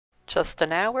Just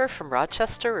an hour from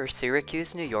Rochester or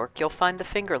Syracuse, New York, you'll find the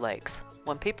Finger Lakes.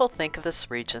 When people think of this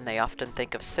region, they often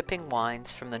think of sipping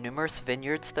wines from the numerous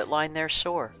vineyards that line their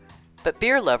shore. But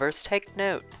beer lovers, take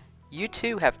note. You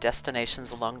too have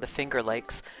destinations along the Finger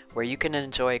Lakes where you can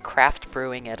enjoy craft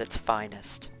brewing at its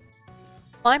finest.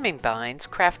 Climbing Bines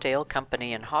Craft Ale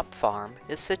Company and Hop Farm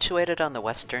is situated on the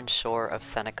western shore of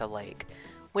Seneca Lake.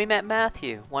 We met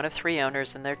Matthew, one of 3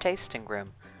 owners, in their tasting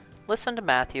room. Listen to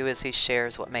Matthew as he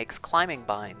shares what makes Climbing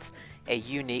Bines a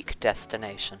unique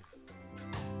destination.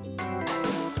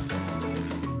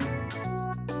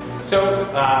 So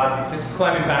this is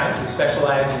Penn Yan NY. We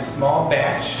specialize in small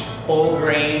batch, whole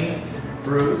grain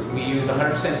brews. We use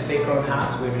 100% state-grown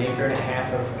hops. We have an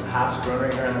 1.5 acres of hops grown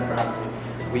right here on the property.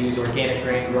 We use organic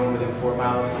grain grown within 4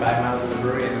 miles, 5 miles of the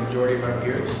brewery and the majority of our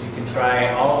beers. You can try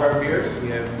all of our beers. We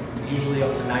have usually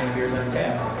up to 9 beers on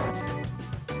tap.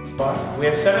 We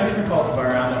have 7 different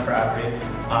cultivars on the property,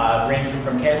 ranging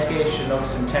from Cascade, Chinook,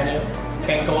 Centennial,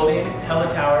 Cancolian, Hella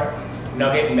Tower,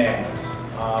 Nugget, and Magnus.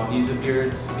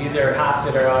 These are hops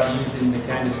that are used in the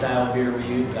kind of style of beer we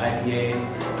use, the IPAs,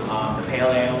 the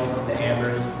pale ales, the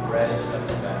ambers, the reds, stuff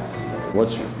like that.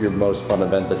 What's your most fun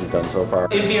event that you've done so far?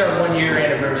 It'd be our 1-year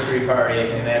anniversary party,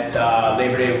 and that's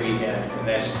Labor Day weekend. And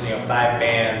that's just 5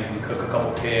 bands, we cook a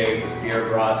couple pigs, beer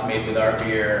brats made with our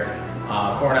beer,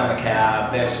 corn on the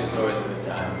cob. That's just always a good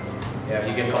time. Yeah,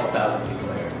 you get a couple thousand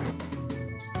people here.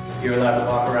 You're allowed to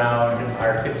walk around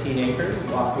our 15 acres,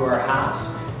 walk through our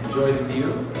hops, enjoy the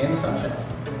view and the sunshine.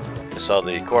 I saw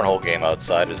the cornhole game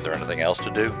outside. Is there anything else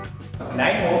to do?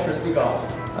 9-hole frisbee golf.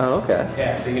 Oh, okay.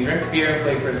 Yeah, so you can drink beer and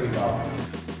play frisbee golf.